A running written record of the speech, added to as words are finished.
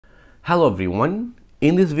Hello everyone,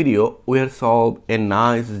 in this video we have solved a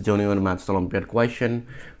nice junior maths olympiad question.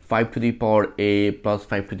 5 to the power a plus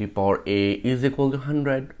 5 to the power a is equal to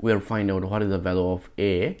 100. We will find out what is the value of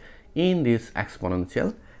a in this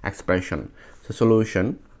exponential expression. So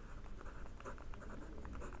solution,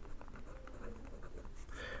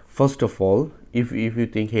 first of all, if you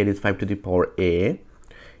think here is 5 to the power a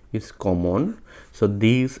is common, so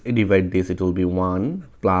this divide this, it will be 1,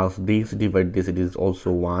 plus this divide this, it is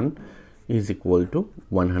also 1, is equal to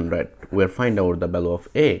 100. We'll find out the value of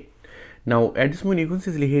a. Now at this moment you can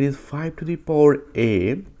see here is 5 to the power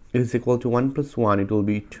a is equal to 1 plus 1, it will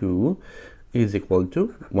be 2, is equal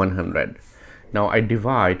to 100. Now I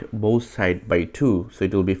divide both sides by 2, so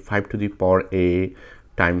it will be 5 to the power a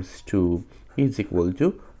times 2 is equal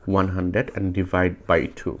to 100 and divide by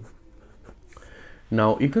 2.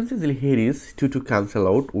 Now you can see here is 2 to cancel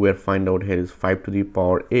out. We'll find out here is 5 to the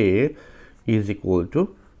power a is equal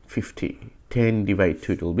to 50. 10 divide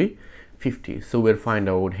 2, it will be 50. So we'll find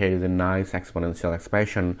out here is a nice exponential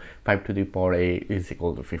expression. 5 to the power a is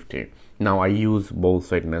equal to 50. Now I use both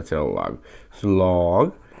side natural log. So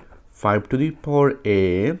log 5 to the power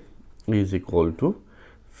a is equal to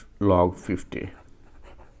log 50.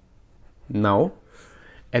 Now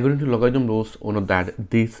according to logarithm rules, we know that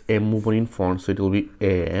this a move on in front, so it will be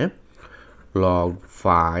a log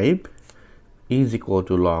 5 is equal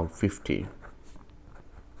to log 50.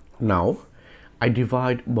 Now I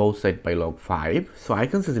divide both sides by log 5, so I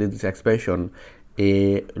can say this expression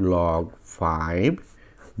a log 5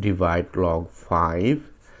 divide log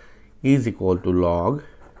 5 is equal to log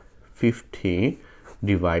 50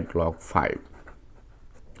 divide log 5.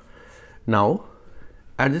 Now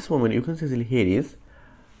at this moment you can see here is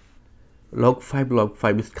log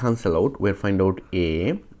 5 is cancel out. We'll find out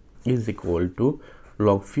a is equal to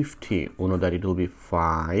log 50. We know that it will be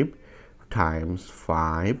 5 times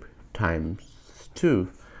 5 times 2,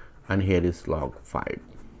 and here is log 5.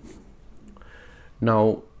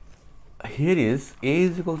 Now here is a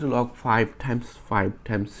is equal to log 5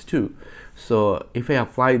 times 2. So if I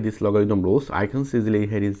apply this logarithm rules, I can see easily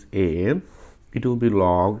here is a, it will be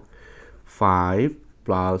log 5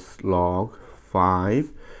 plus log 5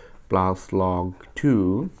 plus log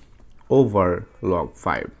 2 over log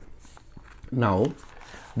 5. Now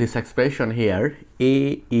this expression here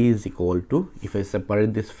a is equal to, if I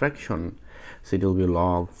separate this fraction, so it will be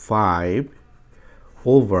log 5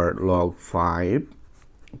 over log 5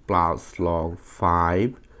 plus log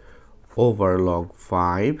 5 over log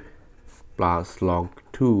 5 plus log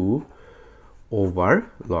 2 over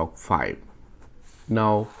log 5.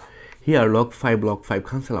 Now here log 5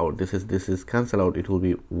 cancel out, this is cancel out, it will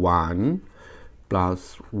be 1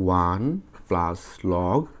 plus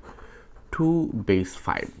log 2 base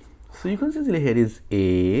 5. So you can see here is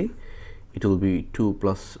a, it will be 2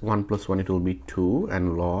 plus 1 plus 1, it will be 2,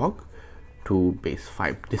 and log 2 base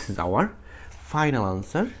 5. This is our final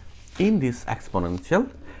answer in this exponential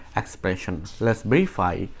expression. Let's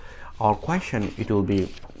verify our question. It will be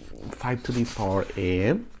 5 to the power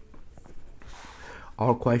a.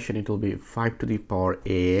 Our question, it will be 5 to the power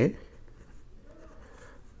a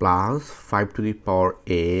plus 5 to the power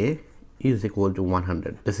a is equal to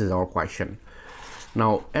 100. This is our question.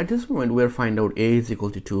 Now at this moment we will find out a is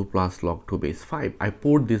equal to 2 plus log 2 base 5. I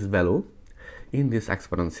put this value in this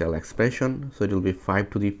exponential expression, so it will be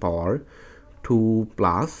 5 to the power 2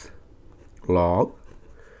 plus log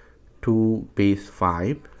 2 base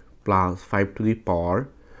 5 plus 5 to the power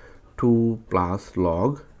 2 plus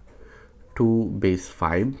log 2 base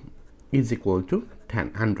 5 is equal to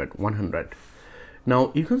 100.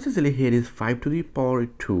 Now you can see here is 5 to the power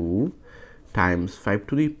 2 times 5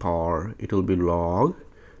 to the power, it will be log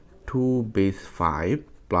 2 base 5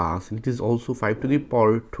 plus, it is also 5 to the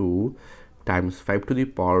power 2 times 5 to the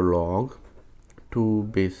power log 2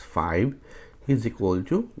 base 5 is equal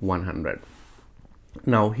to 100.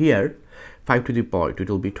 Now here 5 to the power 2, it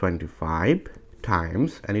will be 25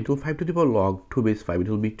 times, and it will 5 to the power log 2 base 5, it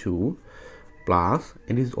will be 2, plus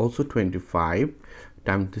it is also 25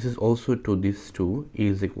 times, this is also 2, this 2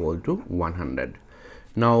 is equal to 100.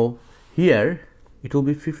 Now here it will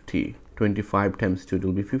be 50, 25 times 2, it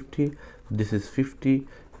will be 50, this is 50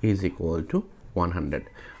 is equal to 100,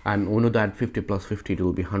 and we know that 50 plus 50, it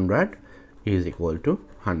will be 100 is equal to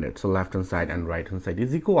 100. So left hand side and right hand side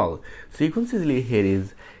is equal. So you can see here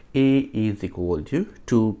is a is equal to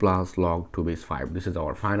 2 plus log 2 base 5. This is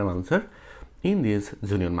our final answer in this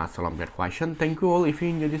junior maths olympiad question. Thank you all. If you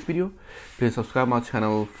enjoyed this video, please subscribe my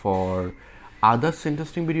channel for other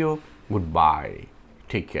interesting video. Goodbye,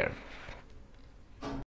 take care.